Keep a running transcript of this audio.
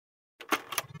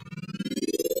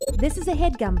This is a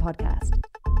HeadGum podcast.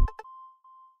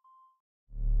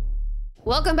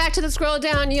 Welcome back to the Scroll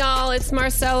Down, y'all. It's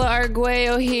Marcella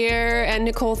Arguello here, and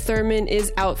Nicole Thurman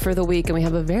is out for the week, and we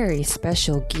have a very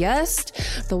special guest,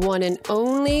 the one and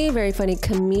only, very funny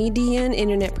comedian,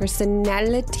 internet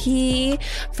personality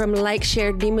from Like,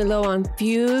 Share, Dímelo on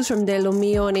Fuse, from De Lo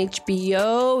Mío on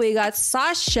HBO. We got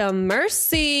Sasha Merci.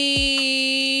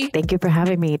 Thank you for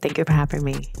having me.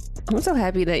 I'm so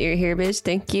happy that you're here, bitch.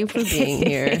 Thank you for being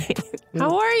here.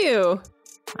 How are you?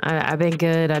 I've been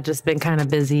good. I've just been kind of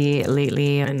busy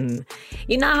lately, and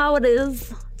you know how it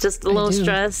is. Just a little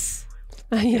stress.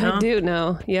 Yeah, I do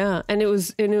know. Yeah, and it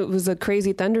was a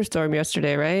crazy thunderstorm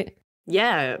yesterday, right?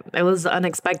 Yeah, it was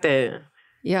unexpected.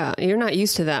 Yeah, you're not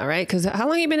used to that, right? Because how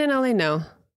long have you been in LA now?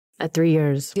 3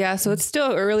 years. Yeah, so it's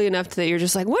still early enough that you're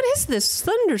just like, what is this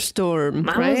thunderstorm?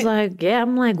 I was like,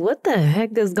 I'm like, what the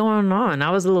heck is going on?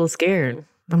 I was a little scared.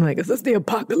 I'm like, is this the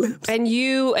apocalypse? And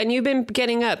you've been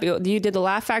getting up. You did the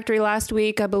Laugh Factory last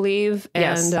week, I believe. And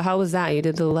yes. How was that? You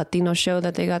did the Latino show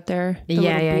that they got there? The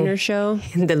Little Beaner show?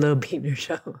 The Little Beaner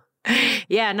show.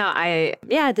 I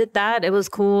did that. It was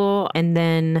cool. And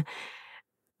then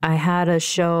I had a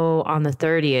show on the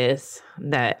 30th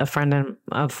that a friend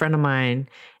of mine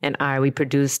and we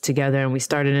produced together, and we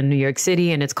started in New York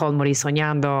City, and it's called Mori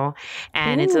Soñando.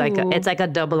 And it's like a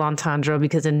double entendre,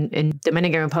 because in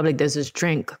Dominican Republic, there's this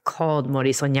drink called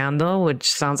Mori Soñando,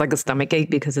 which sounds like a stomachache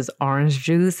because it's orange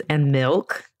juice and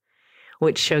milk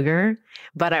with sugar,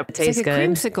 but it tastes good.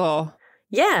 It's like a creamsicle.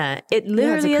 Yeah, it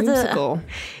literally is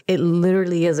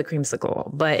a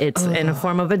creamsicle, but it's in the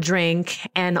form of a drink.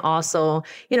 And also,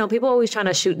 people always trying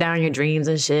to shoot down your dreams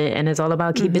and shit, and it's all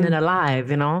about keeping it alive,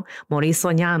 Mori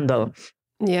soñando.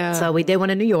 Yeah. So we did one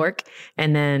in New York,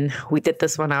 and then we did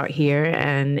this one out here,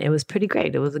 and it was pretty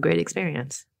great. It was a great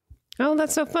experience. Oh,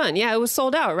 that's so fun. Yeah, it was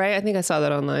sold out, right? I think I saw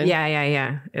that online.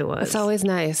 Yeah. It was. It's always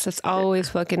nice. It's always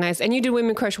fucking nice. And you did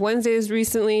Women Crush Wednesdays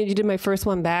recently. You did my first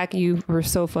one back. You were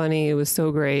so funny. It was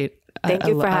so great. Thank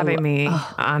you for having me,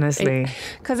 honestly.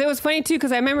 Because it was funny, too,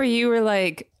 because I remember you were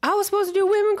like, I was supposed to do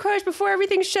Women Crush before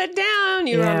everything shut down.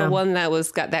 You were on the one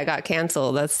that got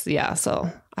canceled.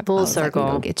 So full circle.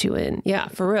 Like, we'll get you in. Yeah,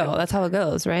 for real. That's how it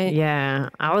goes, right? Yeah.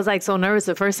 I was like so nervous.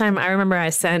 The first time I remember I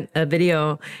sent a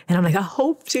video, and I'm like, I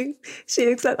hope she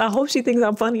thinks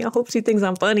I'm funny. I hope she thinks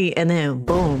I'm funny. And then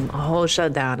boom, a whole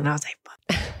shutdown. And I was like, fuck.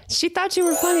 She thought you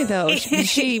were funny, though.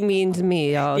 She means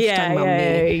me, y'all. She's talking about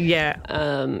me. Yeah,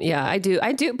 I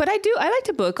do. But I like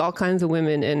to book all kinds of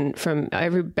women and from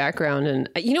every background. And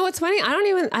you know what's funny? I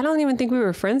don't even think we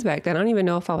were friends back then. I don't even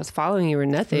know if I was following you or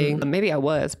nothing. Maybe I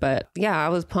was, but yeah, I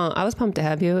was pumped to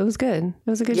have you. It was good. It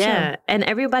was a good show. Yeah, and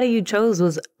everybody you chose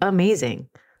was amazing.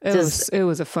 It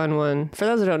was a fun one. For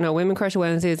those who don't know, Women Crush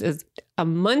Wednesdays is a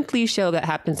monthly show that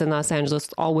happens in Los Angeles.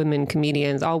 All women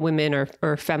comedians, all women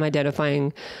are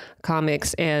femme-identifying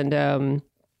comics, and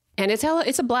it's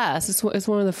a blast. It's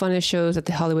one of the funnest shows at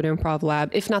the Hollywood Improv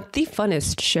Lab, if not the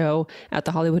funnest show at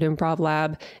the Hollywood Improv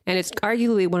Lab. And it's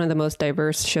arguably one of the most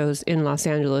diverse shows in Los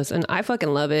Angeles. And I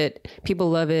fucking love it.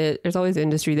 People love it. There's always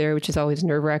industry there, which is always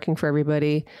nerve-wracking for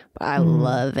everybody. But I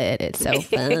love it. It's so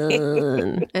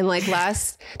fun. And like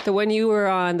the one you were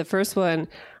on, the first one,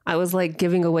 I was like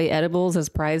giving away edibles as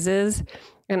prizes.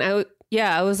 And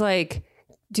I was like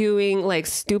doing like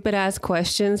stupid ass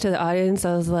questions to the audience.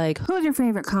 I was like, who's your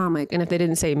favorite comic? And if they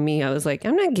didn't say me, I was like,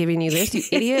 I'm not giving you this, you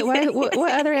idiot. What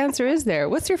other answer is there?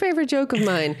 What's your favorite joke of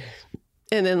mine?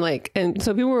 And then and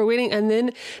so people were waiting. And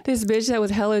then this bitch that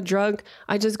was hella drunk,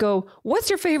 I just go, what's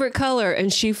your favorite color?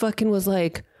 And she fucking was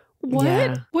like, what?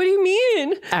 Yeah. What do you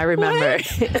mean? I remember.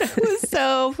 It was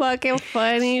so fucking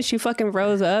funny. She fucking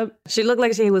rose up. She looked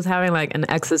like she was having like an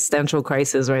existential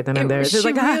crisis right then and there. She was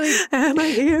like, am I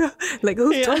here? Like,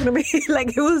 who's talking to me?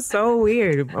 Like, it was so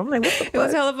weird. I'm like, what the fuck? It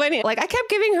was hella funny. Like, I kept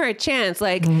giving her a chance.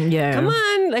 Like, come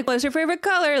on. Like, what's your favorite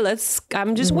color?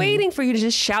 I'm just waiting for you to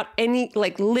just shout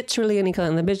literally any color.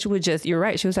 And the bitch would you're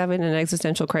right. She was having an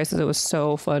existential crisis. It was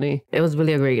so funny. It was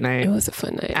really a great night. It was a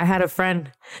fun night. I had a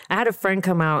friend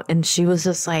come out, and she was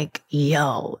just like,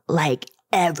 yo, like,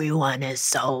 everyone is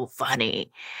so funny.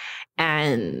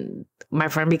 And my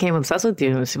friend became obsessed with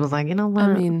you. She was like, you know what?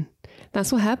 I mean,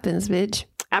 that's what happens, bitch.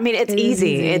 I mean, it's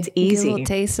easy. It's easy. Get a little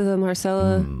taste of the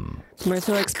Marcella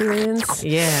experience.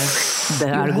 Yeah.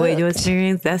 The Arguello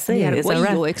experience. That's it. The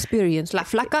Arguello experience. La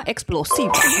flaca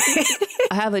explosiva.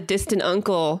 I have a distant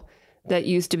uncle that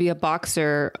used to be a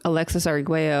boxer, Alexis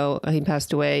Arguello. He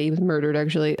passed away. He was murdered,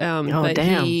 actually. But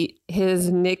damn.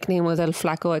 His nickname was El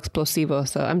Flaco Explosivo.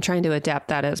 So I'm trying to adapt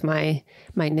that as my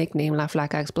nickname, La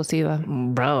Flaca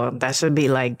Explosiva. Bro, that should be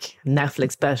like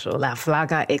Netflix special, La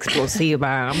Flaca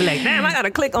Explosiva. I'm like, damn, I gotta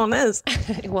click on this.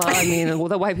 Well, I mean,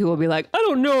 the white people will be like, I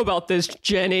don't know about this,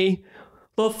 Jenny.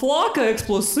 La Flaca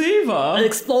Explosiva.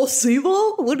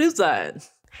 Explosivo? What is that?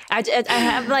 I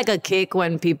have like a kick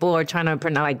when people are trying to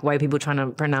pronounce, like white people trying to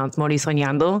pronounce Mori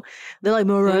Soñando. They're like,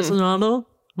 Mori Soñando?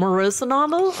 Mori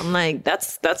Soñando? I'm like,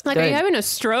 that's like, good. are you having a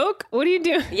stroke? What are you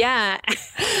doing? Yeah.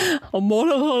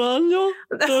 Mori Soñando?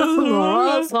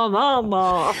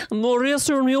 Mori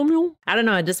Soñando? I don't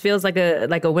know. It just feels like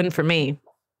a win for me.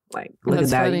 Like, look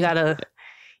That's at that. funny.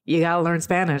 You gotta learn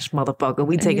Spanish, motherfucker.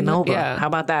 We taking over. Yeah. How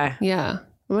about that? Yeah.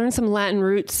 Learn some Latin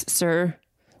roots, sir.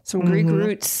 Some Greek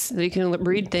roots so you can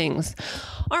read things.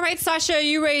 All right, Sasha, are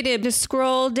you ready to just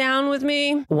scroll down with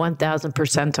me?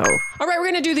 1000%. All right,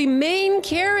 we're going to do the main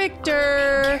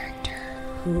character.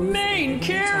 Main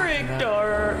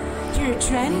character. You're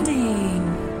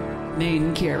trending.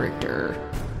 Main character.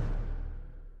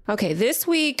 Okay, this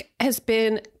week has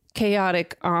been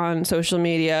chaotic on social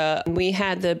media. We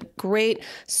had the great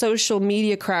social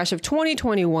media crash of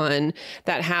 2021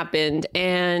 that happened,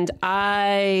 and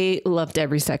I loved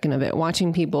every second of it.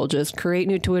 Watching people just create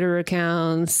new Twitter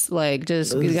accounts, like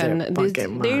just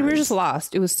they were just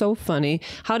lost. It was so funny.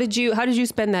 How did you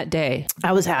spend that day?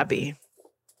 I was happy.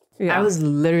 Yeah. I was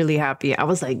literally happy. I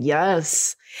was like,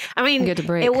 yes. I mean, get to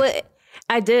break.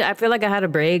 I did. I feel like I had a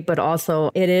break, but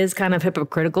also it is kind of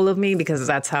hypocritical of me because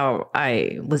that's how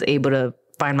I was able to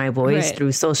find my voice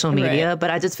through social media. Right.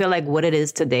 But I just feel like what it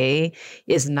is today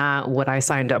is not what I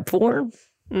signed up for.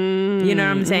 You know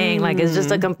what I'm saying? Like, it's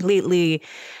just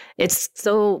it's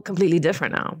so completely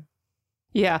different now.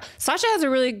 Yeah. Sasha has a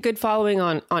really good following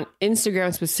on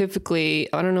Instagram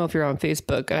specifically. I don't know if you're on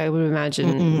Facebook. I would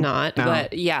imagine not. No.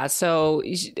 But yeah, so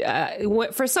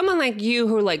for someone like you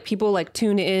who like people like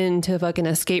tune in to fucking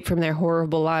escape from their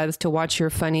horrible lives to watch your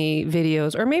funny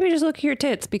videos or maybe just look at your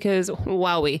tits because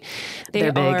wowie, they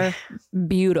are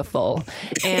beautiful.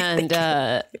 And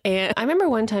and I remember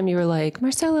one time you were like,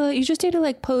 Marcella, you just need to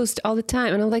like post all the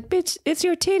time. And I'm like, bitch, it's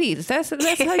your titties. That's how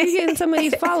you get some of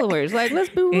these followers. Like, let's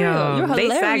be real. You're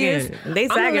hilarious. They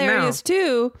sagging I'm hilarious now.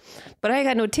 too, but I ain't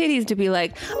got no titties to be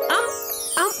like,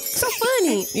 I'm so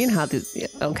funny. You know how this, yeah,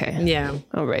 okay. Yeah.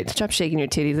 All right. Stop shaking your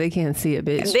titties. They can't see it,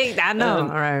 bitch. I know. All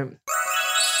right.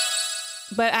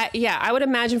 But I would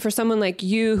imagine for someone like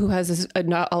you who has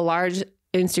a large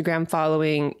Instagram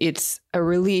following, it's a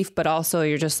relief, but also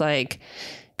you're just like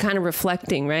kind of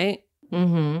reflecting, right?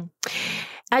 Mm-hmm.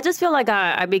 I just feel like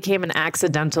I became an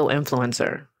accidental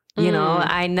influencer. You know,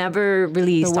 I never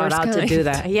really sought out to do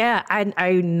that. Yeah,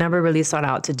 I never really sought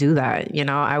out to do that. You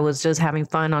know, I was just having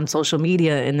fun on social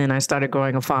media and then I started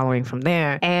growing a following from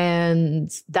there. And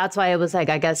that's why it was like,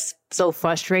 I guess, so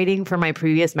frustrating for my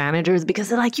previous managers because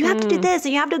they're like, you have to do this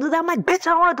and you have to do that. I'm like, bitch,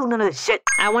 I don't want to do none of this shit.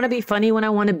 I want to be funny when I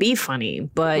want to be funny.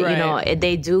 But, you know,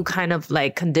 they do kind of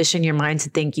like condition your mind to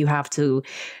think you have to,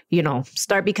 you know,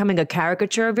 start becoming a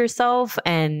caricature of yourself.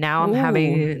 And now I'm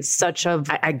having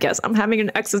I guess I'm having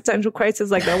an existential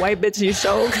crisis like that white bitch you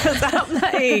show. Because I'm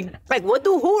like, who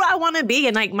do I want to be?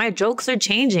 And like, my jokes are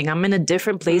changing. I'm in a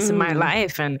different place in my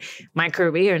life and my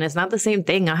career. And it's not the same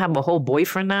thing. I have a whole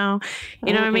boyfriend now.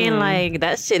 You know what I mean? Like,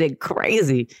 that shit is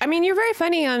crazy. I mean, you're very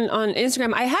funny on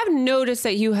Instagram. I have noticed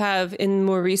that you have in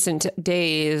more recent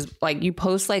days, like you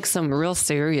post like some real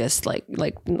serious, like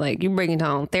you breaking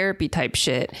down therapy type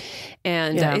shit.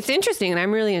 And it's interesting and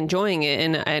I'm really enjoying it.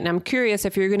 And I'm curious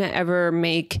if you're going to ever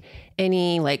make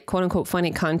any like quote unquote funny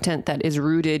content that is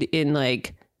rooted in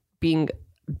like being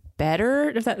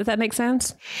better. Does that make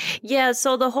sense? Yeah.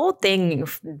 So the whole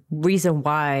reason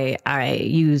why I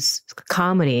use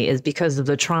comedy is because of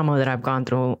the trauma that I've gone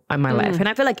through in my life. And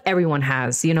I feel like everyone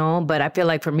has, you know, but I feel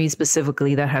like for me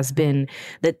specifically, that has been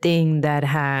the thing that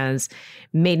has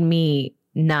made me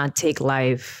not take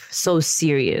life so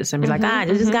serious and be like,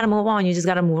 you just gotta move on. You just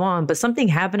gotta move on. But something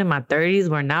happened in my 30s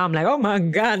where now I'm like, oh my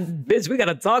God, bitch, we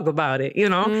gotta talk about it, you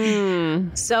know?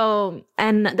 So,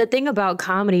 and the thing about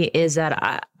comedy is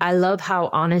that I love how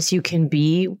honest you can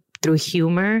be through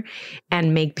humor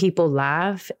and make people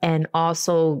laugh and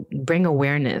also bring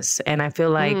awareness. And I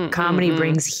feel like comedy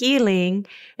brings healing.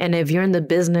 And if you're in the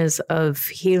business of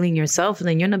healing yourself,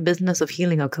 then you're in the business of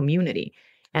healing a community.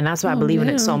 And that's why I believe in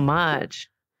it so much.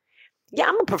 Yeah,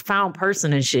 I'm a profound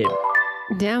person and shit.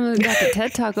 Damn, we got the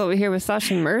TED Talk over here with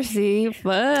Sasha Merci.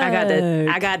 Fuck. I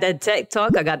got that TED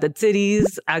Talk. I got the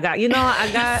titties. I got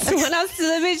what else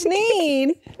does the bitch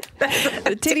need?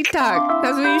 The titty talk.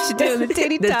 That's what you should do. The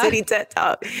titty talk. The titty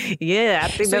talk. Yeah, I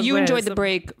think So that's you where enjoyed the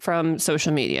break from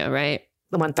social media, right?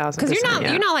 the 1,000%. Because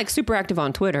you're not like super active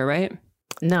on Twitter, right?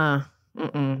 Nah.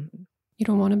 Mm-mm. You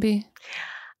don't want to be.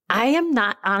 I am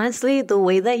not, honestly, the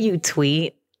way that you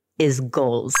tweet is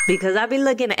goals, because I've been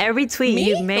looking at every tweet Me?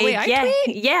 you've The made. way I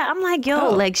tweet? Yeah. I'm like, yo,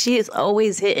 Oh. like she is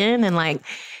always hitting. And like,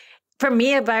 for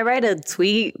me, if I write a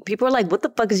tweet, people are like, what the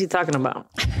fuck is she talking about?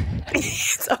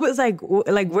 So it's like,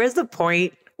 where's the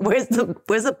point? Where's the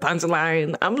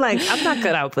punchline? I'm like, I'm not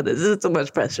cut out for this. This is too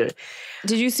much pressure.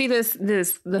 Did you see the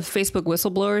Facebook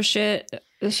whistleblower shit?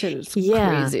 This shit is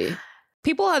Yeah. crazy.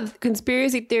 People have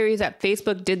conspiracy theories that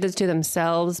Facebook did this to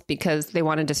themselves because they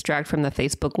want to distract from the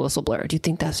Facebook whistleblower. Do you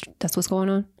think that's what's going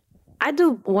on? I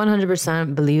do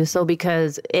 100% believe so,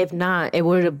 because if not, it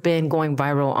would have been going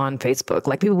viral on Facebook.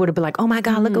 Like people would have been like, oh my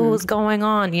God, look at what's going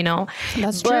on, you know?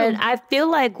 That's But true. I feel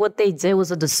like what they did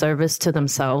was a disservice to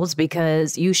themselves,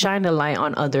 because you shine a light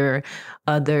on other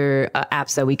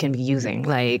apps that we can be using,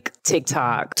 like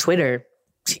TikTok, Twitter.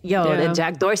 Yo, Yeah. and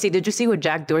Jack Dorsey, did you see what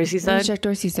Jack Dorsey What said? did Jack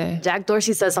Dorsey say? Jack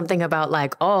Dorsey said something about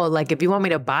like, oh, like if you want me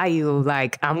to buy you,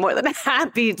 like I'm more than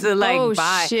happy to like Oh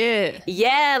buy. shit!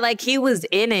 Yeah, like he was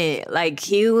in it. Like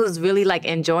he was really like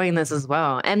enjoying this as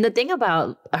well. And the thing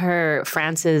about her,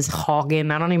 Frances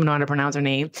Haugen, I don't even know how to pronounce her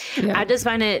name. Yeah. I just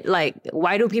find it like,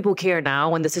 why do people care now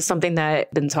when this is something that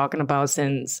I've been talking about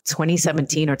since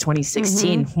 2017 or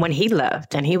 2016 when he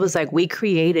left? And he was like, we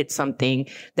created something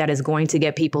that is going to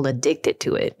get people addicted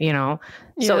to it, you know?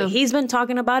 So Yeah. he's been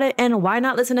talking about it, and why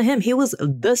not listen to him? He was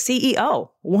the CEO,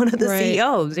 one of the Right.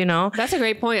 CEOs, you know? That's a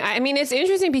great point. I mean, it's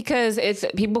interesting because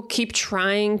people keep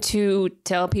trying to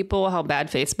tell people how bad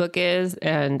Facebook is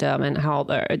and how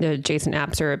the adjacent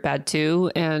apps are bad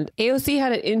too. And AOC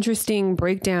had an interesting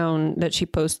breakdown that she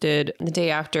posted the day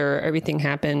after everything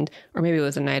happened, or maybe it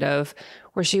was the night of,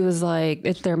 where she was like,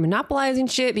 they're monopolizing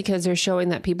shit because they're showing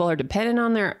that people are dependent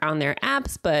on their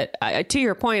apps. But to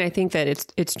your point, I think that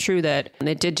it's true that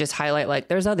it did just highlight like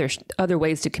there's other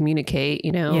ways to communicate.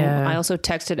 You know, Yeah. I also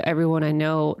texted everyone I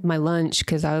know my lunch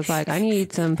because I was like, I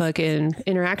need some fucking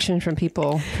interaction from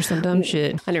people for some dumb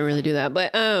shit. I didn't really do that,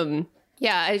 but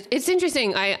yeah, it's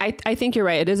interesting. I think you're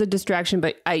right. It is a distraction,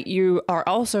 but you are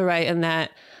also right in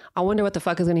that. I wonder what the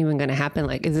fuck is even going to happen.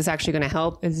 Like, is this actually going to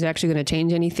help? Is it actually going to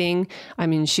change anything? I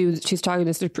mean, she's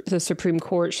talking to the Supreme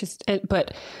Court.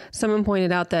 But someone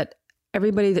pointed out that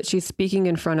everybody that she's speaking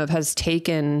in front of has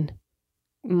taken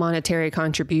monetary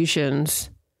contributions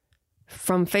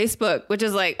from Facebook, which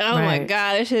is like, oh my Right.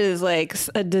 God, this shit is like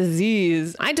a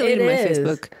disease. I deleted my is.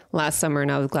 Facebook last summer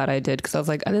and I was glad I did because I was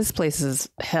like, oh, this place is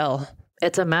hell.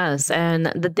 It's a mess. And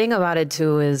the thing about it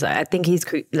too is I think he's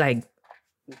like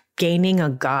gaining a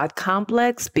God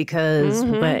complex because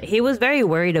but he was very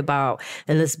worried about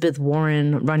Elizabeth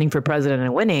Warren running for president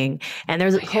and winning. And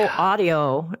there's a whole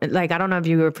audio, like, I don't know if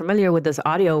you were familiar with this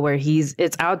audio where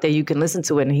it's out there, you can listen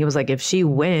to it. And he was like, if she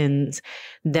wins,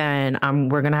 then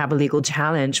we're going to have a legal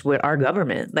challenge with our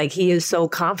government. Like, he is so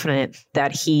confident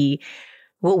that he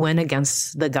will win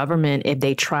against the government if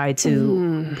they try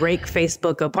to break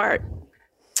Facebook apart.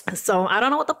 So I don't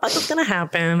know what the fuck is going to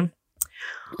happen.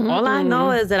 All I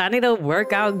know is that I need to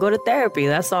work out and go to therapy.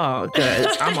 That's all.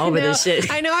 Because I'm over this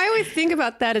shit. I know. I always think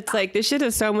about that. It's like this shit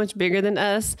is so much bigger than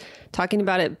us. Talking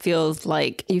about it feels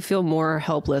like you feel more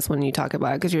helpless when you talk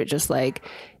about it because you're just like,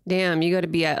 damn, you got to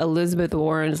be at Elizabeth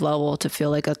Warren's level to feel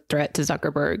like a threat to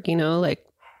Zuckerberg. You know, like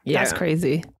that's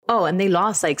crazy. Oh, and they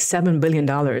lost like $7 billion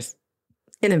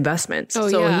in investments. Oh,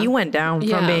 So yeah. he went down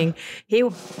from being he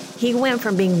went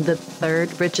from being the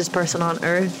third richest person on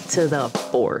earth to the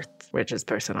fourth richest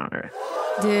person on earth.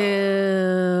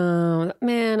 Damn,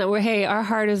 man. Our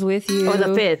heart is with you. Or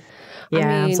the fifth. Yeah.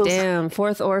 I I'm mean, so damn,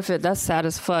 fourth or fifth. That's sad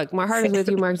as fuck. My heart is with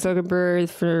you, Mark Zuckerberg,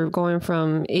 for going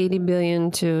from 80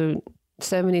 billion to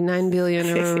 79 billion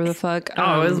or whatever the fuck.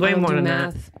 Oh, it was way I don't more do than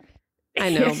math. I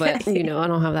know, but I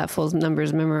don't have that full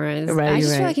numbers memorized. Right, I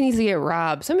just feel right. like he needs to get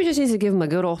robbed. Somebody just needs to give him a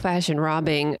good old fashioned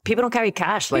robbing. People don't carry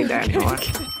cash like that anymore.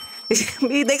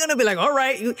 They're gonna be like, all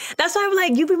right. That's why I'm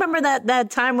like, you remember that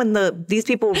time when these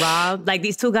people robbed, like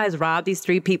these two guys robbed these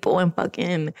three people in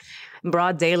fucking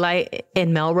broad daylight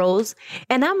in Melrose,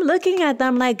 and I'm looking at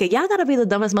them like, y'all gotta be the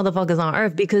dumbest motherfuckers on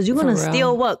earth because you're gonna For real.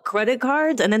 steal what, credit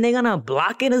cards, and then they're gonna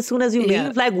block it as soon as you Yeah.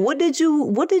 leave. Like, what did you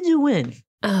win?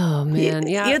 Oh man,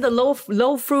 yeah. You're the low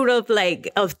fruit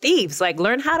of thieves. Like,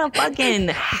 learn how to fucking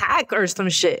hack or some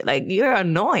shit. Like, you're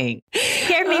annoying.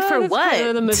 Scare me for that's what? kind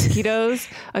of the mosquitoes.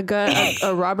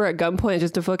 A robber at gunpoint,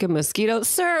 just a fucking mosquito.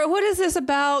 Sir, what is this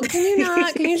about? Can you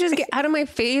not? Can you just get out of my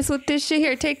face with this shit?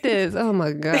 Here, take this. Oh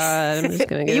my god, I'm just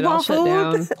gonna get You it all want shut food?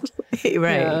 down.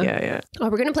 Yeah. Oh,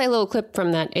 we're gonna play a little clip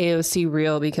from that AOC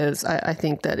reel because I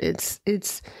think that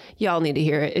it's y'all need to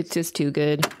hear it. It's just too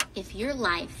good. If your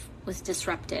life was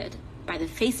disrupted by the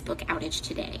Facebook outage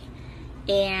today,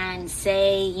 and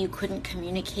say you couldn't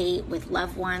communicate with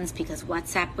loved ones because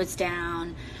WhatsApp was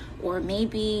down, or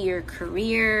maybe your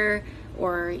career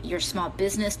or your small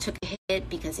business took a hit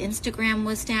because Instagram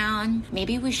was down,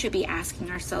 maybe we should be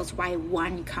asking ourselves why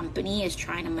one company is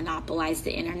trying to monopolize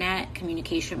the internet,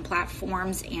 communication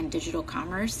platforms, and digital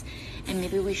commerce, and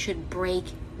maybe we should break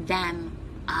them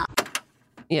up.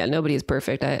 Yeah, nobody is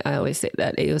perfect. I always say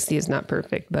that AOC is not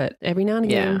perfect, but every now and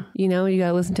again, you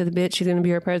gotta listen to the bitch. She's gonna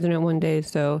be our president one day,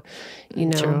 so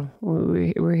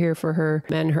we're here for her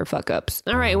and her fuck ups.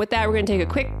 All right, with that, we're gonna take a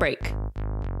quick break.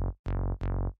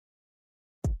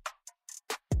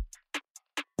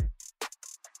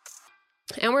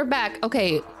 And we're back.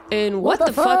 Okay, in what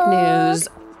the fuck news?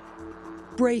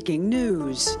 Breaking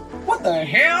news. What the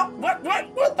hell? What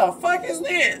the fuck is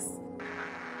this?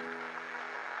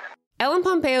 Ellen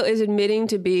Pompeo is admitting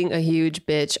to being a huge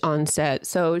bitch on set.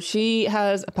 So she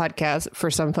has a podcast for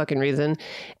some fucking reason.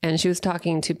 And she was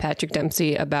talking to Patrick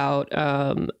Dempsey about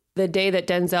the day that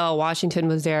Denzel Washington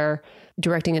was there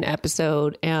directing an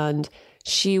episode. And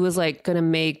she was like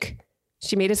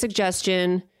she made a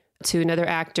suggestion to another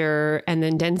actor. And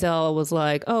then Denzel was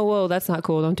like, oh, whoa, that's not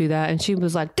cool. Don't do that. And she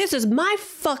was like, this is my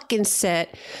fucking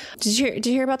set. Did you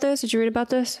hear about this? Did you read about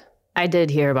this? I did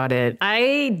hear about it.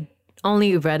 I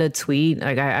only read a tweet.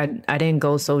 Like I didn't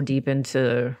go so deep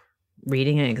into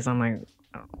reading it because I'm like,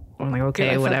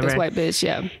 okay, whatever. Fuck this white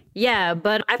bitch, yeah.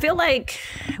 But I feel like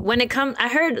when it comes, I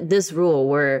heard this rule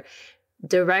where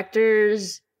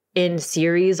directors in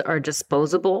series are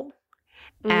disposable,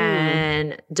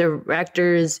 and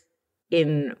directors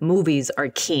in movies are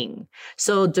king.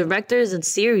 So directors in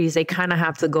series, they kind of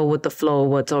have to go with the flow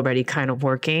of what's already kind of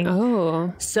working.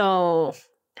 Oh, so.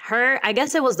 I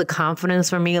guess it was the confidence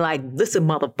for me, like, listen,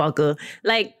 motherfucker,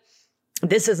 like,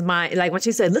 this is like when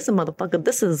she said, listen, motherfucker,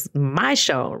 this is my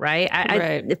show, right?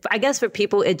 I guess for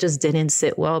people, it just didn't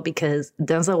sit well because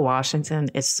Denzel Washington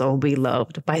is so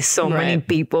beloved by so many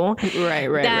people.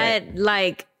 That,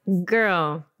 like,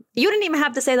 girl, you didn't even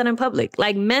have to say that in public.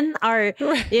 Like, men are,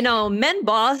 men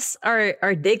boss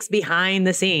are dicks behind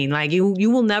the scene. Like,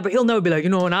 he'll never be like,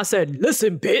 and I said,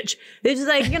 listen, bitch. It's just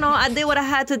like, I did what I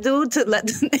had to do to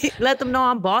let them know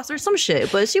I'm boss or some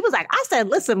shit. But she was like, I said,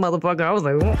 listen, motherfucker. I was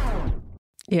like, oh.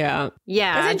 Yeah.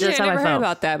 Yeah. That's I never heard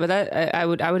about that, but that I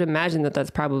would imagine that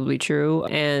that's probably true.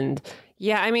 And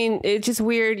yeah, I mean, it's just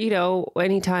weird,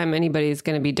 anytime anybody's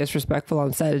going to be disrespectful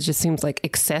on set, it just seems like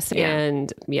excessive. Yeah.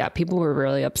 And yeah, people were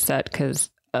really upset because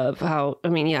of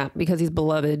because he's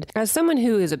beloved. As someone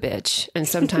who is a bitch, and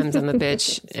sometimes I'm a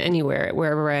bitch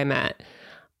wherever I'm at,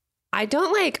 I'm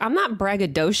not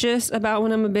braggadocious about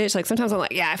when I'm a bitch. Like sometimes I'm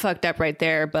like, yeah, I fucked up right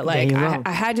there. But like,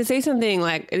 I had to say something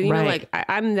like,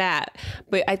 I'm that.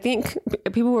 But I think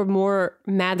people were more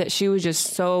mad that she was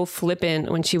just so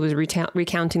flippant when she was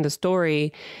recounting the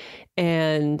story,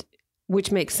 and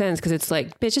which makes sense because it's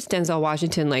like, bitch, it's Denzel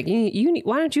Washington. Like,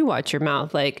 why don't you watch your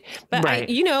mouth? Like, but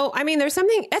there's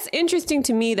something that's interesting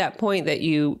to me, that point that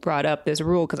you brought up, this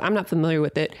rule, because I'm not familiar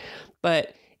with it,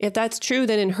 but if that's true,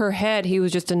 then in her head, he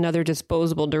was just another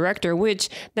disposable director, which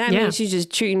that means she's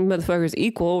just treating motherfuckers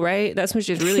equal, right? That's what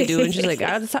she's really doing. She's like,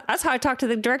 that's how I talked to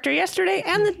the director yesterday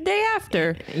and the day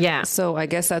after. Yeah. So I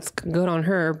guess that's good on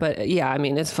her. But yeah, I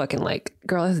mean, it's fucking like,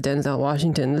 girl, this is Denzel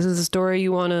Washington. This is a story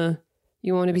you want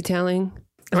to be telling?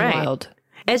 It's wild.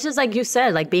 It's just like you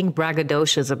said, like being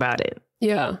braggadocious about it.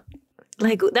 Yeah.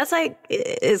 Like, that's like,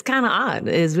 it's kind of odd.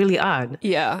 It's really odd.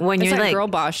 Yeah. When you're like girl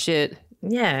boss shit.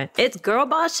 Yeah, it's girl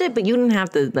boss shit, but you didn't have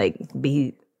to like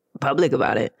be public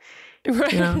about it.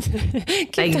 Right.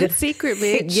 Keep that secret,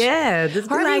 bitch. Yeah.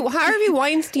 Harvey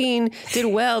Weinstein did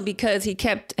well because he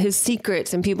kept his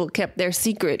secrets and people kept their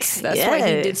secrets. That's why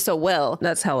he did so well.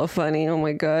 That's hella funny. Oh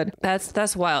my God.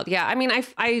 That's wild. Yeah. I mean,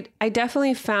 I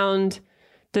definitely found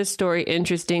this story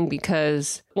interesting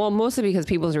because, mostly because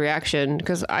people's reaction,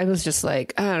 because I was just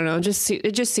like, I don't know,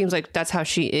 it just seems like that's how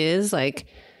she is. Like,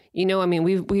 I mean,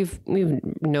 we've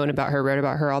known about her, read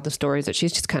about her, all the stories that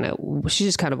she's just kind of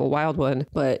a wild one.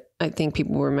 But I think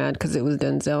people were mad because it was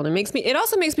Denzel, and it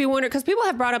also makes me wonder, because people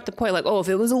have brought up the point like, oh, if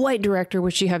it was a white director,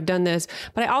 would she have done this?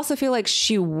 But I also feel like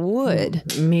she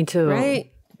would. Me too.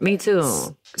 Right? Me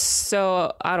too.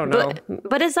 So I don't know.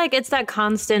 But it's like, it's that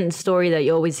constant story that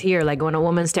you always hear. Like when a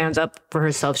woman stands up for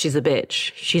herself, she's a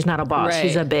bitch. She's not a boss. Right.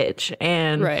 She's a bitch.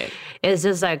 And it's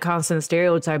just that constant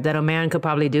stereotype that a man could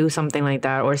probably do something like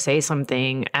that or say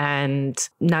something and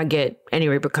not get any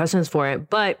repercussions for it.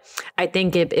 But I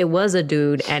think if it was a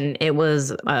dude and it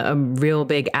was a real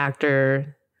big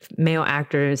actor, male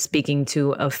actor speaking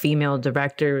to a female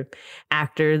director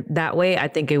actor that way, I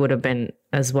think it would have been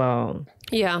as well.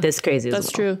 Yeah, this crazy.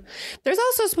 That's true. There's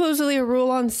also supposedly a rule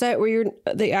on set where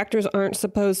the actors aren't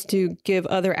supposed to give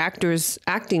other actors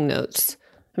acting notes.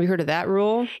 Have you heard of that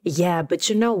rule? Yeah, but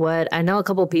you know what? I know a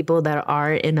couple people that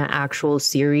are in an actual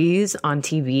series on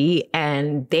TV,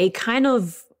 and they kind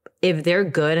of, if they're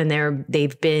good and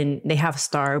they have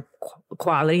star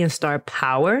quality and star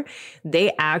power,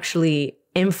 they actually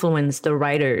influence the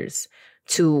writers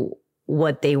to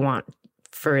what they want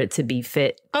for it to be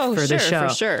fit for the show.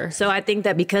 For sure. So I think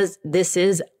that because this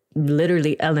is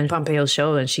literally Ellen Pompeo's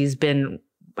show, and she's been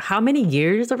how many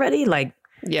years already? Like,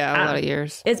 yeah, a lot of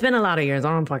years. It's been a lot of years.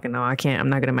 I don't fucking know. I'm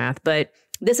not good at math, but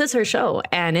this is her show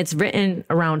and it's written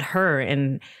around her.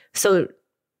 And so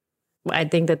I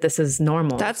think that this is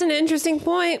normal. That's an interesting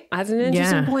point.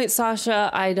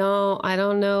 Sasha. I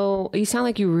don't know. You sound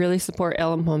like you really support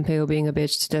Ellen Pompeo being a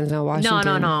bitch to Denzel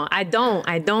Washington. No. I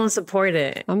don't support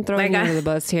it. I'm throwing you under the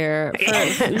bus here.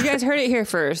 First, you guys heard it here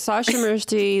first. Sasha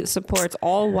Merci supports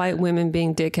all white women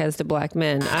being dickheads to black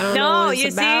men. I don't know what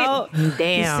it's about.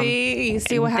 Damn. You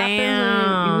see what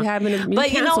happens? You having a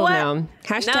but you know what? Now.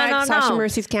 Hashtag Sasha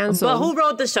Mercy's canceled. But who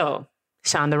wrote the show?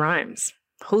 Shonda Rhimes.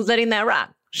 Who's letting that rock?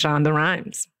 Shonda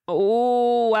Rhimes.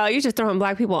 Oh, wow. You're just throwing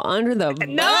black people under the bus.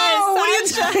 No,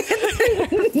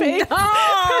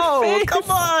 no, come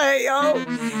on, yo.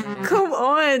 Come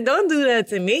on. Don't do that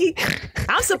to me.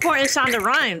 I'm supporting Shonda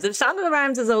Rhimes. If Shonda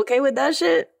Rhimes is okay with that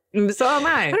shit, so am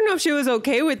I. I don't know if she was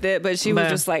okay with it, but she was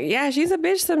just like, yeah, she's a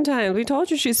bitch sometimes. We told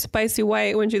you she's spicy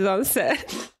white when she's on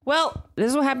set. Well, this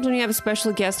is what happens when you have a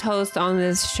special guest host on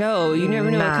this show. You never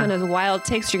know what kind of wild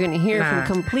takes you're going to hear from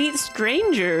complete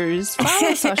strangers.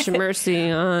 Follow Sasha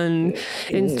Merci on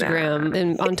Instagram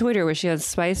and on Twitter where she has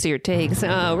spicier takes.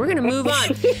 We're going to move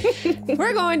on.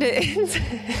 We're going to...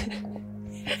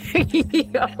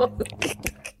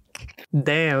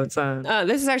 Damn, son.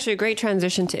 This is actually a great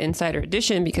transition to Insider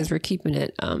Edition because we're keeping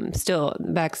it still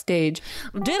backstage.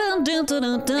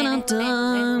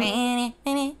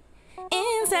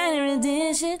 Insider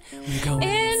Edition. We're going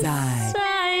Insider.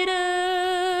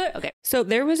 Okay, so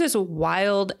there was this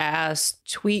wild ass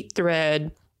tweet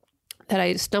thread that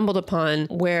I stumbled upon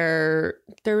where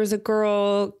there was a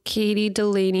girl, Katie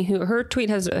Delaney, who her tweet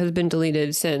has been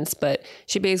deleted since, but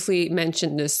she basically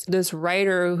mentioned this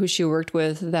writer who she worked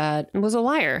with that was a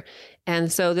liar.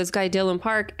 And so this guy, Dylan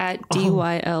Park at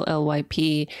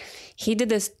DYLLYP, he did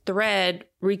this thread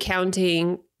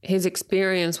recounting his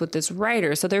experience with this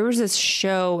writer. So there was this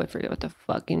show, I forget what the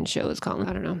fucking show is called.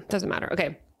 I don't know. Doesn't matter.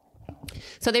 Okay.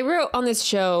 So they wrote on this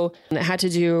show that had to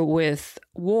do with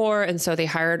war. And so they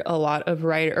hired a lot of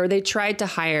writers, or they tried to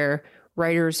hire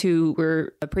writers who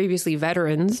were previously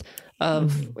veterans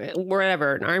of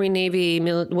wherever, Army, Navy,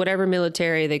 whatever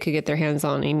military they could get their hands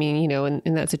on. I mean, you know,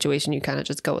 in that situation, you kind of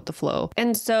just go with the flow.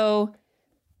 And so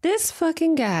this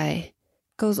fucking guy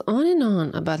goes on and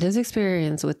on about his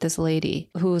experience with this lady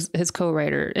who's his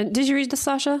co-writer. And did you read this,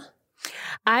 Sasha?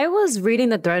 I was reading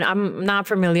the thread. I'm not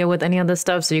familiar with any of this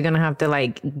stuff, so you're going to have to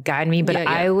like guide me. But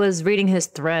I was reading his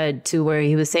thread to where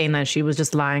he was saying that she was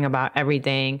just lying about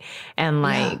everything. And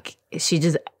like, she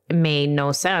just made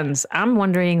no sense. I'm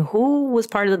wondering who was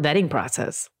part of the vetting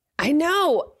process. I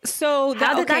know. So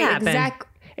how did that happen?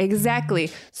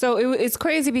 Exactly. So it's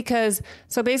crazy because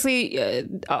so basically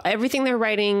everything they're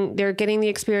writing, they're getting the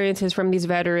experiences from these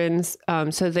veterans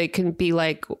so they can be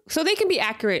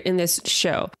accurate in this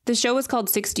show. The show is called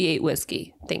 68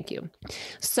 Whiskey. Thank you.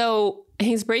 So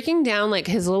he's breaking down like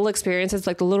his little experiences,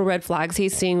 like the little red flags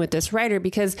he's seeing with this writer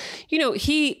because, you know,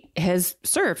 he has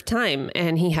served time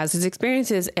and he has his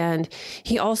experiences. And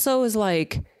he also is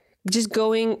like just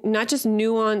going, not just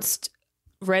nuanced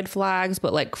red flags,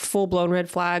 but like full blown red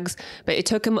flags. But it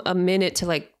took him a minute to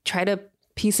like try to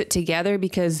piece it together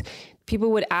because people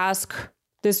would ask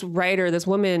this writer, this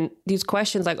woman, these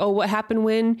questions like, oh, what happened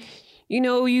when, you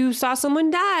know, you saw someone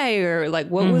die, or like,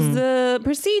 what was the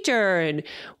procedure and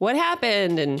what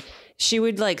happened? And she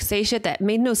would like say shit that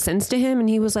made no sense to him. And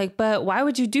he was like, but why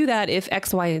would you do that if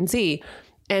X, Y, and Z?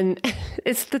 And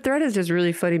the thread is just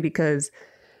really funny because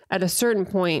at a certain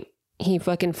point, he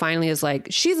fucking finally is like,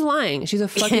 she's lying. She's a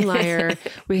fucking liar.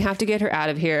 We have to get her out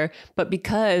of here. But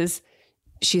because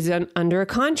she's under a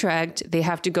contract, they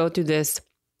have to go through this,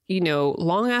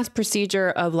 long ass procedure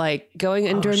of like going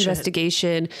under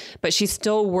investigation, but she's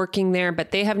still working there.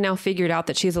 But they have now figured out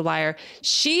that she's a liar.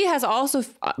 She has also,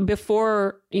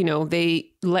 before,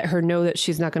 they let her know that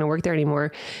she's not going to work there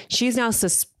anymore, she's now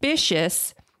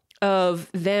suspicious of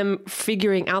them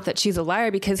figuring out that she's a liar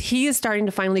because he is starting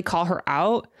to finally call her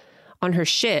out on her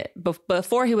shit.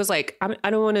 Before he was like,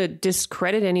 I don't want to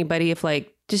discredit anybody if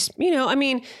like, just,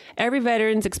 every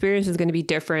veteran's experience is going to be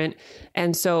different.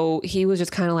 And so he was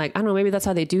just kind of like, I don't know, maybe that's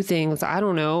how they do things. I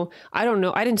don't know. I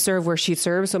didn't serve where she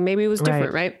served. So maybe it was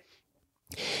different. Right.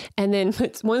 And then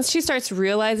once she starts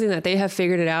realizing that they have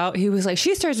figured it out, he was like,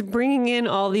 she starts bringing in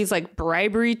all these like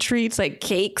bribery treats, like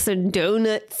cakes and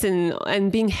donuts and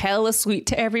being hella sweet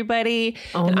to everybody.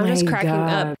 And I'm just cracking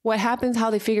up. What happens, how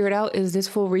they figure it out is this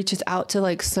fool reaches out to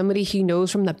like somebody he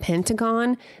knows from the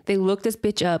Pentagon. They look this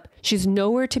bitch up. She's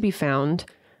nowhere to be found.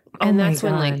 And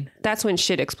that's when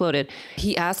shit exploded.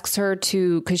 He asks her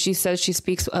because she says she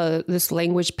speaks this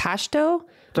language Pashto,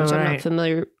 which I'm not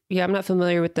familiar. Yeah, I'm not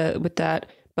familiar with that,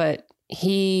 but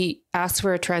he asks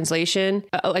for a translation,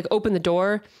 like open the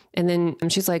door. And then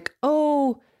she's like,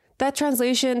 oh, that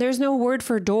translation, there's no word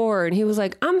for door. And he was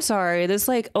like, I'm sorry, this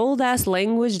like old ass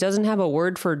language doesn't have a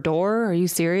word for door. Are you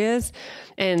serious?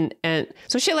 And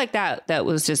so shit like that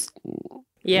was just,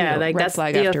 like red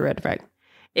flag after red flag.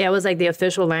 Yeah, it was like the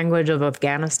official language of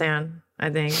Afghanistan, I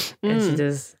think.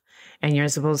 And you're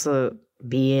supposed to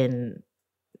be in,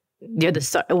 you're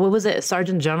what was it,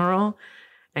 Sergeant General,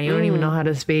 and you don't even know how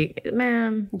to speak,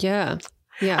 man. Yeah.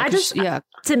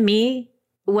 To me,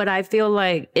 what I feel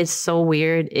like is so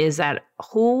weird is that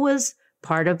who was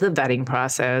part of the vetting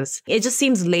process? It just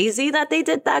seems lazy that they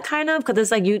did that kind of, because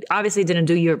it's like you obviously didn't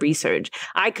do your research.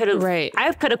 I could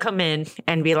have come in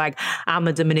and be like, I'm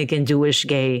a Dominican Jewish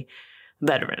gay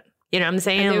veteran. You know what I'm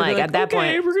saying? Like at that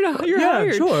point, you're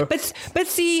hired. Sure. But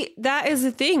see, that is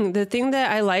the thing. The thing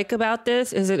that I like about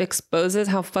this is it exposes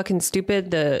how fucking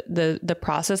stupid the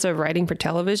process of writing for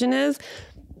television is.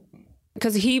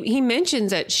 Because he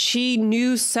mentions that she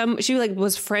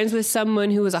was friends with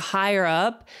someone who was a higher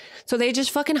up. So they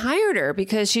just fucking hired her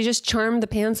because she just charmed the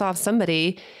pants off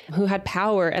somebody who had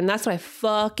power. And that's what I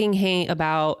fucking hate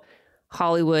about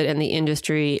Hollywood and the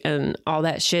industry and all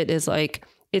that shit is like,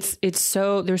 it's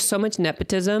so, there's so much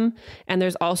nepotism, and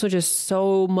there's also just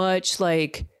so much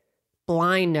like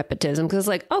blind nepotism. Cause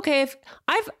like, okay, if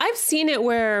I've seen it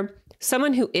where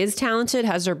someone who is talented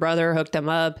has their brother hook them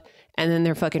up and then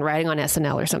they're fucking writing on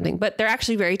SNL or something, but they're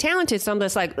actually very talented. So I'm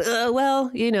just like,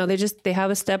 well, they have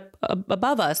a step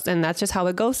above us, and that's just how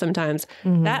it goes sometimes.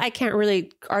 That I can't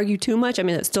really argue too much. I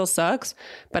mean, it still sucks,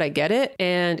 but I get it.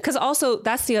 And because also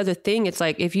that's the other thing. It's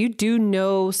like, if you do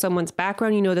know someone's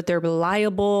background, you know that they're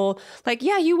reliable. Like,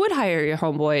 yeah, you would hire your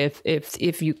homeboy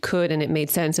if you could, and it made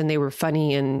sense, and they were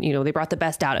funny, and they brought the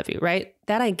best out of you, right?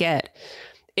 That I get.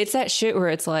 It's that shit where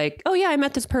it's like, oh yeah, I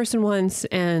met this person once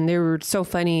and they were so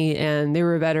funny and they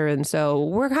were a veteran, so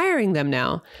we're hiring them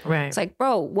now. Right. It's like,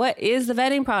 bro, what is the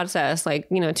vetting process? Like,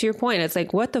 to your point, it's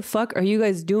like, what the fuck are you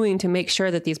guys doing to make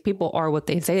sure that these people are what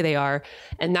they say they are?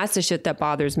 And that's the shit that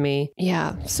bothers me.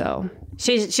 Yeah. So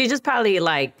she just probably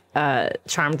like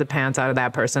charmed the pants out of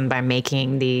that person by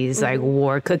making these like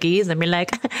war cookies and be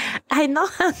like, I know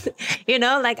how to,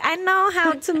 I know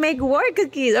how to make war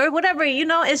cookies or whatever,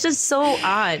 it's just so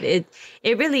odd. It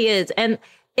really is. And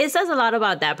it says a lot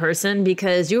about that person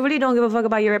because you really don't give a fuck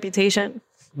about your reputation,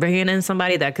 bringing in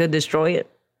somebody that could destroy it.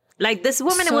 Like this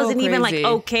woman, it wasn't even like,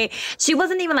 okay. She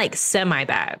wasn't even like semi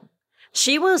bad.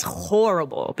 She was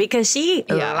horrible because she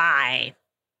lied.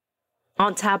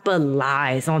 On top of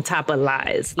lies, on top of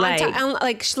lies.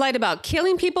 Like, she lied about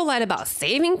killing people, lied about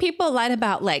saving people, lied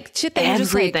about like shit that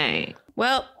everything. Just like,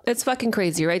 well, it's fucking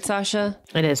crazy, right, Sasha?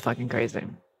 It is fucking crazy.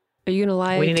 Are you gonna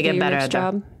lie? We need to get better at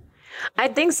job. I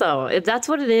think so. If that's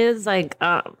what it is, like,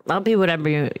 I'll be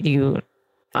whatever you.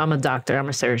 I'm a doctor. I'm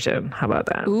a surgeon. How about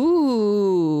that?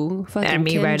 Ooh, fucking and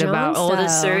me Ken write Jones about all the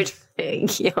style.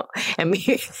 and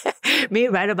me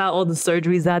write about all the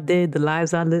surgeries I did, the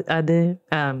lives I did.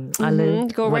 I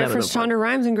lived. Go write for Shonda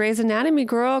Rhimes and Grey's Anatomy,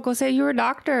 girl. Go say you were a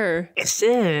doctor.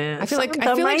 Shit. I feel like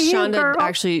Shonda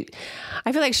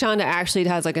actually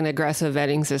has like an aggressive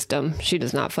vetting system. She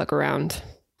does not fuck around.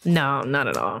 No, not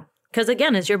at all. Because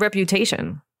again, it's your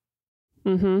reputation.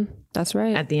 That's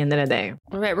right. At the end of the day.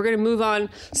 All right, we're gonna move on.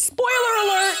 Spoiler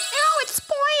alert! Oh, it's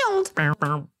spoiled.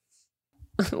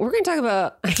 We're gonna talk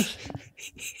about.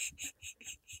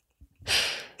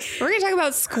 We're gonna talk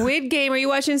about Squid Game. Are you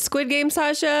watching Squid Game,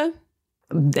 Sasha?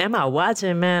 Am I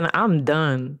watching, man? I'm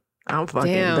done. I'm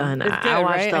fucking done. It's good, I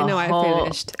watched right? I know I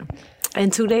finished.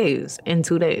 In 2 days.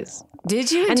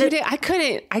 Did you? And 2 days? I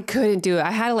couldn't do it.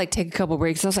 I had to like take a couple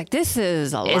breaks. I was like, this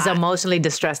is a lot. It's emotionally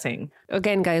distressing.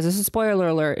 Again, guys, this is spoiler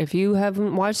alert. If you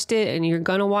haven't watched it and you're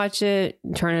gonna watch it,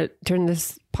 turn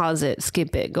this, pause it,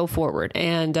 skip it, go forward.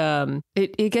 And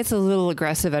it gets a little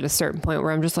aggressive at a certain point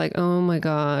where I'm just like, oh my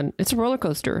God, it's a roller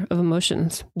coaster of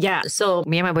emotions. Yeah. So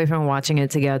me and my boyfriend were watching it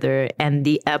together, and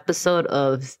the episode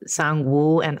of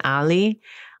Sang-woo and Ali,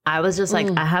 I was just like,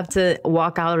 I have to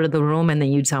walk out of the room and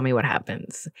then you tell me what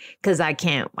happens. Cause I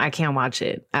can't watch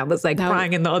it. I was like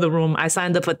crying in the other room. I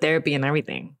signed up for therapy and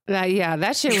everything.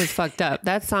 That shit was fucked up.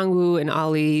 That Sang-woo and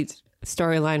Ali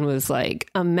storyline was like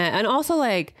a mess. And also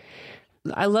like,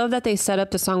 I love that they set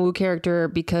up the Sang-woo character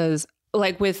because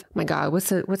like with, my God, what's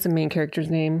the main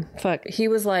character's name? Fuck. He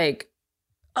was like,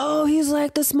 oh, he's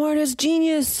like the smartest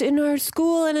genius in our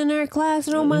school and in our class,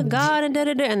 and oh my God, and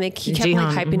da-da-da. And he kept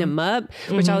like hyping him up,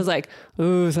 which I was like,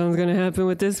 oh, something's gonna happen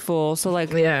with this fool. So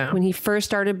like when he first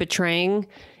started betraying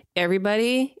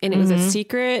everybody and it was a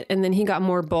secret, and then he got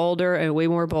more bolder and way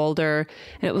more bolder,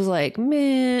 and it was like,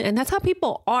 man, and that's how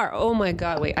people are. Oh my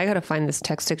God, wait, I gotta find this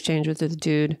text exchange with this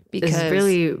dude because it's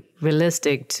really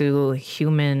realistic to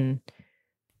human,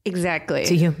 exactly,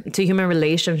 to human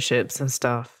relationships and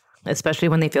stuff. Especially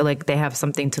when they feel like they have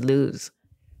something to lose.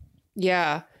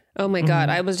 Yeah. Oh my God.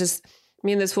 I was just,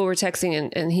 me and this fool were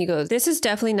texting and he goes, this is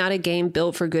definitely not a game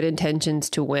built for good intentions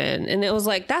to win. And it was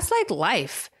like, that's like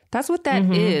life. That's what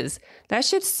that is. That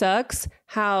shit sucks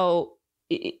how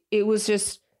it was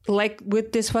just like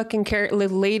with this fucking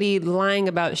lady lying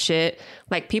about shit.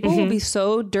 Like people will be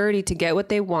so dirty to get what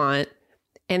they want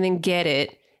and then get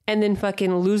it. And then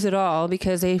fucking lose it all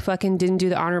because they fucking didn't do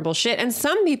the honorable shit. And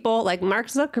some people, like Mark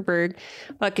Zuckerberg,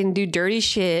 fucking do dirty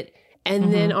shit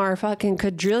and then are fucking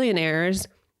quadrillionaires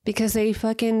because they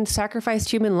fucking sacrificed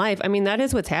human life. I mean, that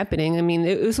is what's happening. I mean,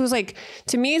 this was like,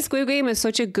 to me, Squid Game is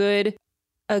such a good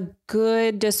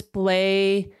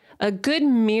display, a good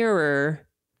mirror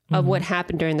of what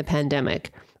happened during the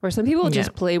pandemic. Where some people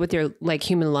just play with your like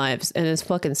human lives and it's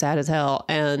fucking sad as hell.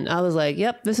 And I was like,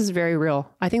 yep, this is very real.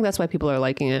 I think that's why people are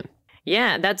liking it.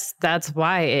 Yeah, that's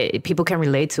why people can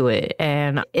relate to it.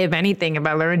 And if anything, if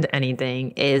I learned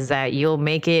anything, is that you'll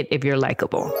make it if you're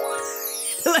likable.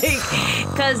 Like,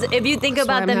 because if you think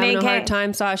about the main character, hard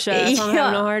time, Sasha. I'm having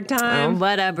a hard time.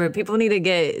 Whatever. People need to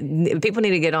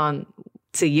get on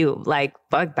to you. Like,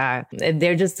 fuck that.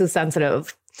 They're just too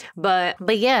sensitive. But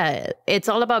yeah, it's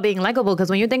all about being likable, because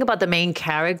when you think about the main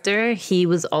character, he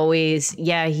was always,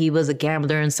 he was a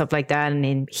gambler and stuff like that.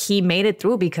 And he made it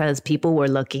through because people were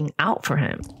looking out for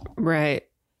him. Right.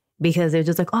 Because they're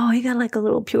just like, oh, he got like a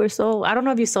little pure soul. I don't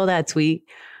know if you saw that tweet,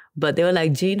 but they were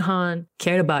like, Jin Han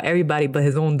cared about everybody but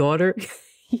his own daughter.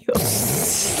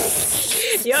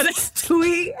 Yo, this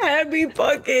tweet had me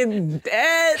fucking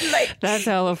dead. Like, that's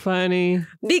hella funny.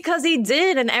 Because he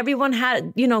did, and everyone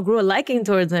had, grew a liking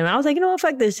towards him. I was like, you know what,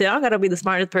 fuck this shit. I don't gotta be the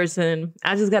smartest person.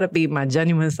 I just gotta be my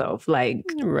genuine self. Like,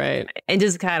 right. And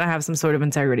just kind of have some sort of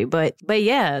integrity. But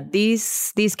yeah,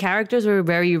 these characters were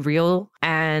very real,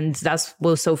 and that's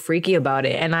what was so freaky about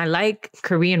it. And I like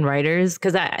Korean writers,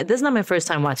 because this is not my first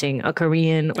time watching a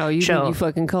Korean show. You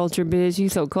fucking culture bitch. You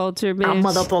so culture bitch. I'm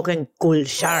motherfucking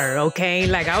culture,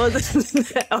 okay? Like, I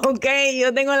was, okay,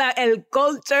 yo tengo el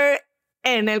culture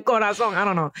en el corazón. I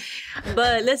don't know.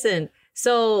 But listen,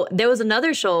 so there was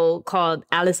another show called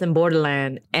Alice in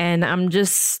Borderland, and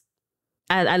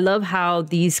I love how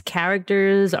these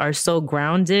characters are so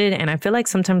grounded, and I feel like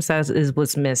sometimes that is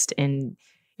what's missed in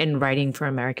writing for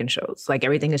American shows. Like,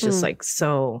 everything is just like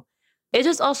so... It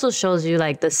just also shows you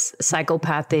like this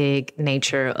psychopathic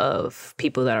nature of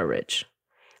people that are rich.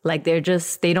 Like, they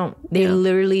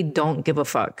literally don't give a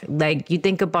fuck. Like, you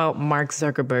think about Mark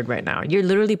Zuckerberg right now. You're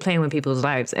literally playing with people's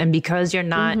lives. And because you're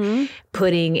not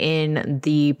putting in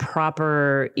the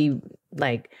proper,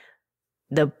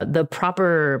 the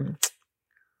proper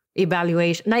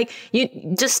evaluation, like, you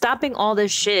just stopping all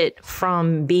this shit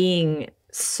from being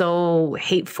so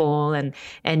hateful and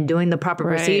doing the proper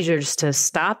procedures to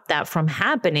stop that from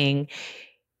happening,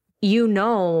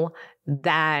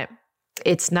 that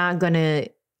it's not going to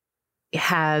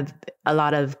have a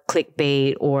lot of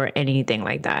clickbait or anything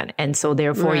like that. And so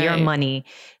therefore your money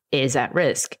is at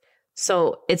risk.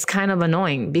 So it's kind of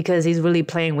annoying because he's really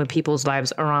playing with people's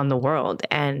lives around the world.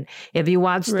 And if you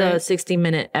watch the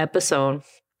 60-minute episode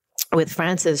with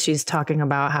Frances, she's talking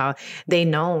about how they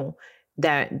know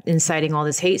that inciting all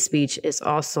this hate speech is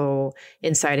also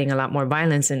inciting a lot more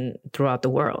violence throughout the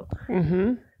world.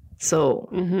 So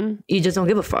you just don't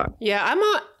give a fuck.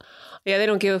 Yeah, they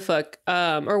don't give a fuck.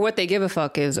 Or what they give a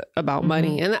fuck is about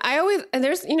money. And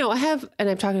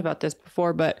I've talked about this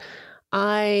before, but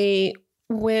I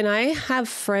when I have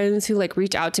friends who like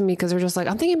reach out to me because they're just like,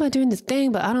 I'm thinking about doing this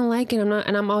thing, but I don't like it.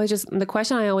 And I'm always just, the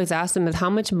question I always ask them is, how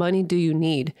much money do you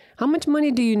need? How much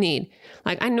money do you need?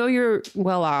 Like, I know you're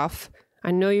well off. I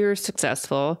know you're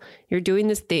successful. You're doing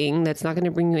this thing that's not going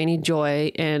to bring you any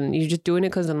joy, and you're just doing it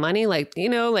because of money. Like, you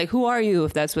know, like, who are you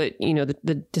if that's what, you know,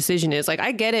 the decision is? Like,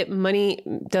 I get it. Money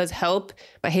does help.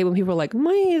 But I hate when people are like,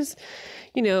 money is,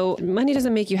 you know, money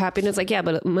doesn't make you happy. And it's like, yeah,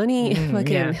 but money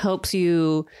fucking helps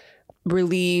you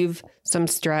relieve some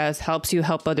stress, helps you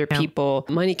help other people.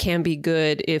 Money can be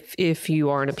good if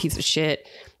you aren't a piece of shit.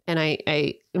 And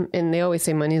and they always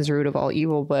say money is the root of all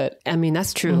evil, but I mean,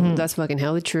 that's true. That's fucking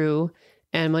hella true.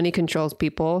 And money controls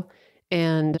people.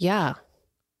 And yeah,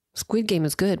 Squid Game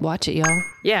is good. Watch it, y'all.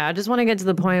 Yeah, I just want to get to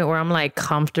the point where I'm like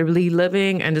comfortably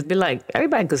living and just be like,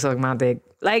 everybody could suck my dick.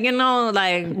 Like, you know,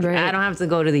 like I don't have to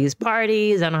go to these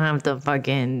parties. I don't have to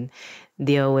fucking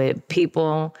deal with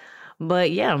people.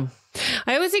 But yeah.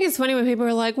 I always think it's funny when people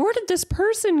are like, where did this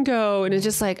person go? And it's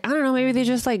just like, I don't know, maybe they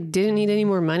just like didn't need any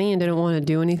more money and didn't want to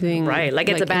do anything. Right. Like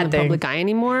it's a bad thing. Public eye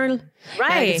anymore. Right.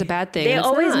 Like it's a bad thing. They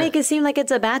always make it seem like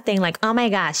it's a bad thing. Like, oh my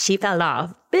gosh, she fell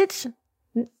off. Bitch.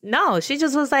 No, she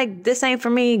just was like, this ain't for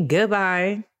me.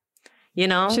 Goodbye. You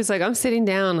know? She's like, I'm sitting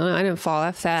down. I didn't fall.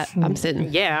 I'm fat. I'm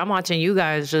sitting. Yeah, I'm watching you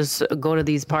guys just go to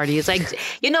these parties. Like,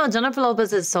 you know, Jennifer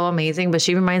Lopez is so amazing, but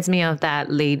she reminds me of the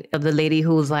lady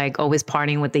who's like always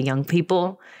partying with the young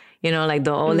people. You know, like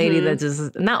the old lady that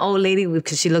just, not old lady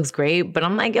because she looks great, but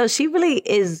I'm like, yo, she really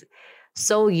is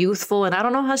so youthful, and I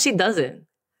don't know how she does it.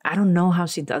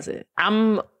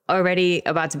 I'm already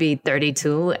about to be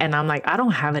 32, and I'm like, I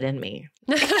don't have it in me.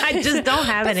 I just don't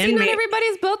have it in me. Not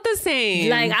everybody's built the same.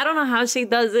 Like, I don't know how she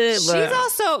does it. But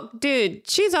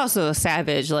she's also a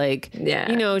savage. Like,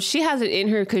 you know, she has it in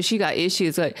her because she got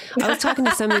issues. Like, I was talking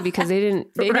to somebody because they didn't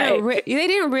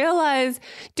realize,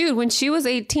 dude, when she was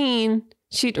 18,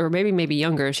 or maybe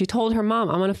younger, she told her mom,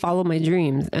 I'm going to follow my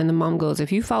dreams. And the mom goes,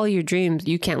 if you follow your dreams,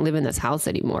 you can't live in this house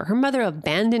anymore. Her mother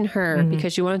abandoned her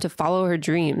because she wanted to follow her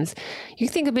dreams. You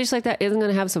think a bitch like that isn't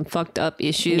going to have some fucked up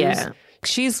issues? Yeah.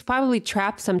 She's probably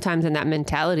trapped sometimes in that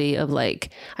mentality of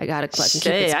like, I gotta clutch and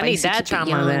keep it spicy, I need that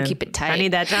trauma then. Keep it tight. I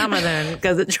need that trauma then,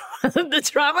 because the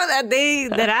trauma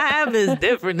that I have is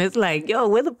different. It's like, yo,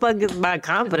 where the fuck is my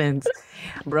confidence,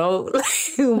 bro?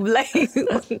 Like,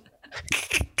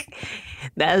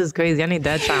 that is crazy. I need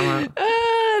that trauma.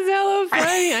 That's hella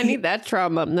funny. I need that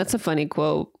trauma. That's a funny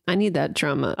quote. I need that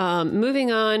trauma.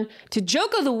 Moving on to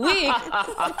joke of the week.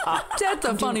 That's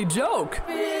a funny joke.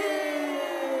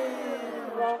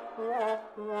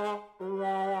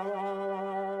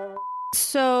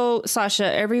 So,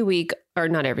 Sasha, every week, or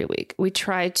not every week, we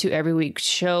try to every week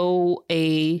show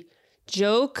a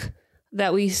joke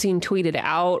that we've seen tweeted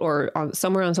out or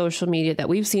somewhere on social media that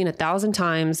we've seen 1,000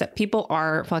 times that people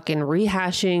are fucking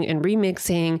rehashing and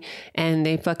remixing, and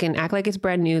they fucking act like it's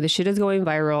brand new. The shit is going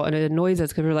viral, and it annoys us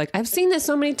because we're like, I've seen this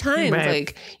so many times. Right.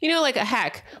 Like, you know, like a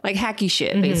hack, like hacky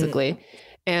shit, basically.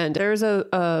 And there's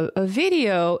a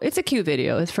video. It's a cute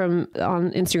video. It's from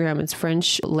on Instagram. It's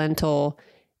French Lentil.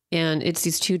 And it's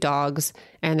these two dogs.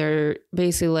 And they're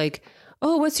basically like,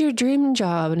 oh, what's your dream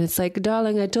job? And it's like,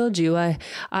 darling, I told you,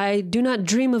 I do not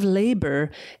dream of labor.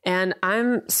 And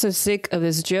I'm so sick of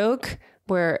this joke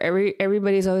where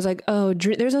everybody's always like, oh,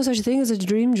 there's no such thing as a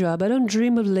dream job. I don't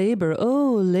dream of labor.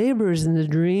 Oh, labor's in the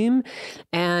dream.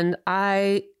 And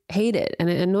I hate it, and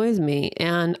it annoys me,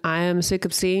 and I am sick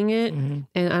of seeing it. And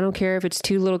I don't care if it's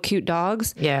two little cute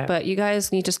dogs, but you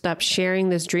guys need to stop sharing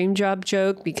this dream job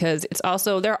joke, because it's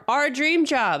also, there are dream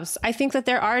jobs. I think that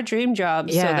there are dream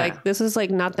jobs. So like, this is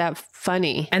like not that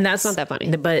funny, and that's not that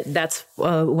funny, but that's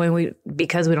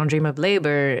because we don't dream of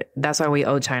labor, that's why we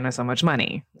owe China so much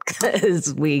money,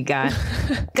 because we gave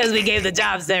the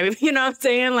jobs there. You know what I'm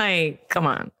saying? Like, come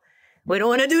on, we don't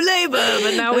want to do labor,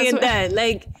 but now we in debt.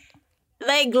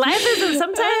 Like life is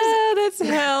sometimes that's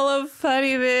hella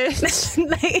funny, bitch.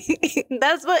 Like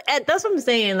that's what I'm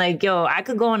saying. Like, yo, I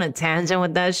could go on a tangent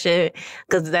with that shit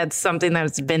because that's something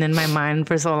that's been in my mind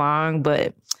for so long.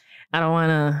 But I don't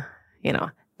want to, you know,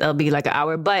 that'll be like an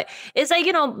hour. But it's like,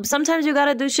 you know, sometimes you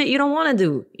gotta do shit you don't want to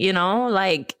do. You know,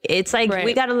 like it's like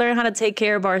we gotta learn how to take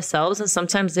care of ourselves, and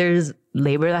sometimes there's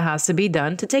labor that has to be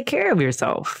done to take care of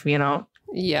yourself. You know?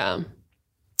 Yeah.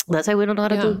 That's why we don't know how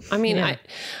to do. I mean, I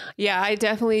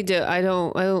definitely do. I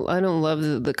don't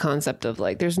love the concept of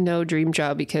like, there's no dream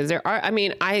job, because there are, I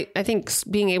mean, I think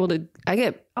being able to,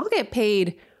 I'll get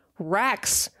paid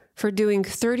racks for doing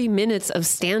 30 minutes of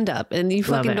stand-up, and you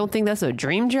fucking don't think that's a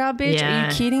dream job, bitch? Yeah. Are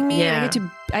you kidding me? Yeah.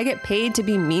 I get paid to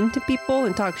be mean to people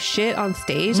and talk shit on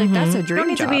stage. Like, that's a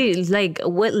dream job. You don't need to be like,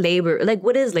 what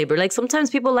is labor? Like, sometimes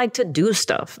people like to do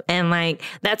stuff, and like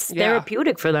that's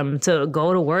therapeutic for them to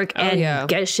go to work and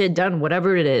get shit done,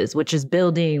 whatever it is, which is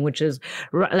building, which is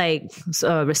like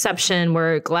reception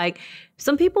work. Like,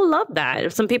 some people love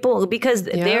that. Some people, because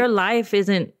their life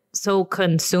isn't so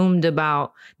consumed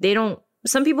about,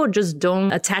 some people just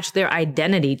don't attach their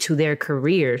identity to their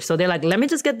career. So they're like, let me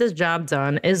just get this job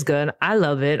done. It's good. I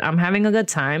love it. I'm having a good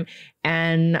time.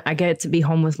 And I get to be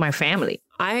home with my family.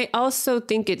 I also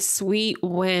think it's sweet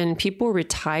when people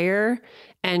retire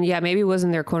and maybe it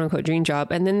wasn't their quote unquote dream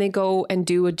job. And then they go and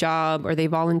do a job or they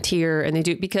volunteer and they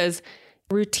do, because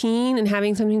routine and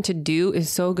having something to do is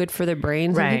so good for their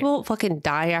brains. Right. And people fucking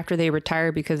die after they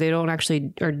retire because they don't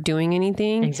actually are doing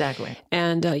anything. Exactly.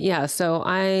 And so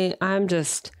I'm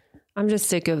just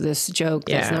sick of this joke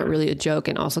that's not really a joke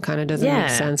and also kind of doesn't make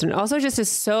sense. And also just is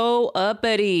so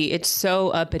uppity. It's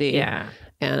so uppity. Yeah.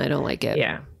 And I don't like it.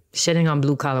 Yeah. Shitting on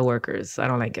blue collar workers. I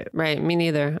don't like it. Right. Me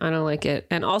neither. I don't like it.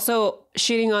 And also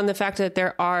shitting on the fact that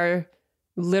there are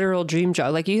literal dream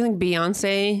job. Like, you think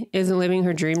Beyonce isn't living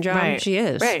her dream job? Right. She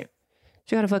is. Right.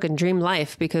 She got a fucking dream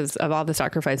life because of all the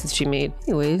sacrifices she made.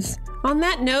 Anyways, on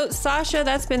that note, Sasha,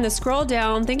 that's been the Scroll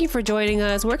Down. Thank you for joining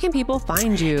us. Where can people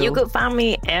find you? You could find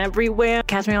me everywhere.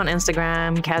 Catch me on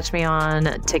Instagram. Catch me on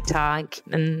TikTok.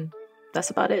 And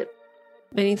that's about it.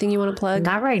 Anything you want to plug?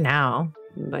 Not right now.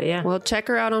 But yeah. Well, check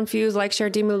her out on Fuse, Like, Share,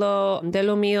 Dímelo, De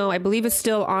Lo Mío. I believe it's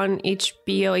still on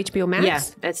HBO Max.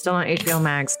 Yeah, it's still on HBO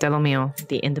Max. De Lo Mío,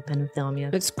 the independent film.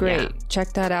 Yeah. It's great. Yeah.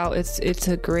 Check that out. It's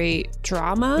a great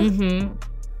drama. Mm-hmm.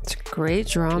 It's a great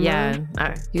drama.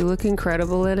 Yeah. You look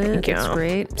incredible in it. Thank you. It's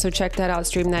great. So check that out.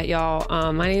 Stream that,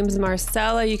 y'all. My name is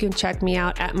Marcella. You can check me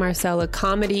out at Marcella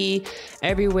Comedy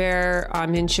everywhere.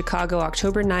 I'm in Chicago,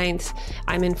 October 9th.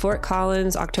 I'm in Fort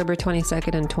Collins, October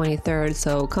 22nd and 23rd.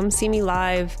 So come see me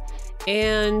live.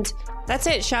 And that's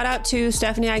it. Shout out to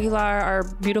Stephanie Aguilar, our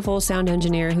beautiful sound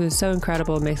engineer, who's so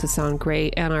incredible, makes it sound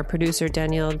great. And our producer,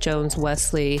 Danielle Jones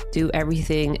Wesley, do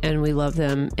everything. And we love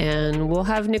them. And we'll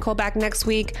have Nicole back next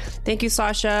week. Thank you,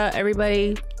 Sasha.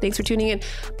 Everybody, thanks for tuning in.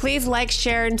 Please like,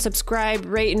 share, and subscribe,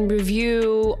 rate, and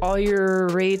review. All your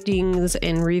ratings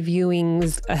and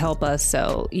reviewings help us.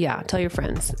 So yeah, tell your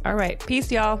friends. All right.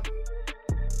 Peace, y'all.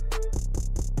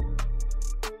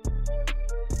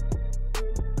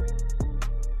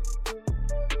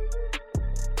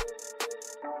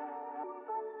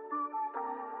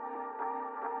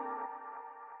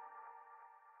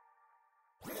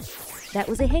 That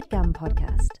was a HeadGum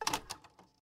podcast.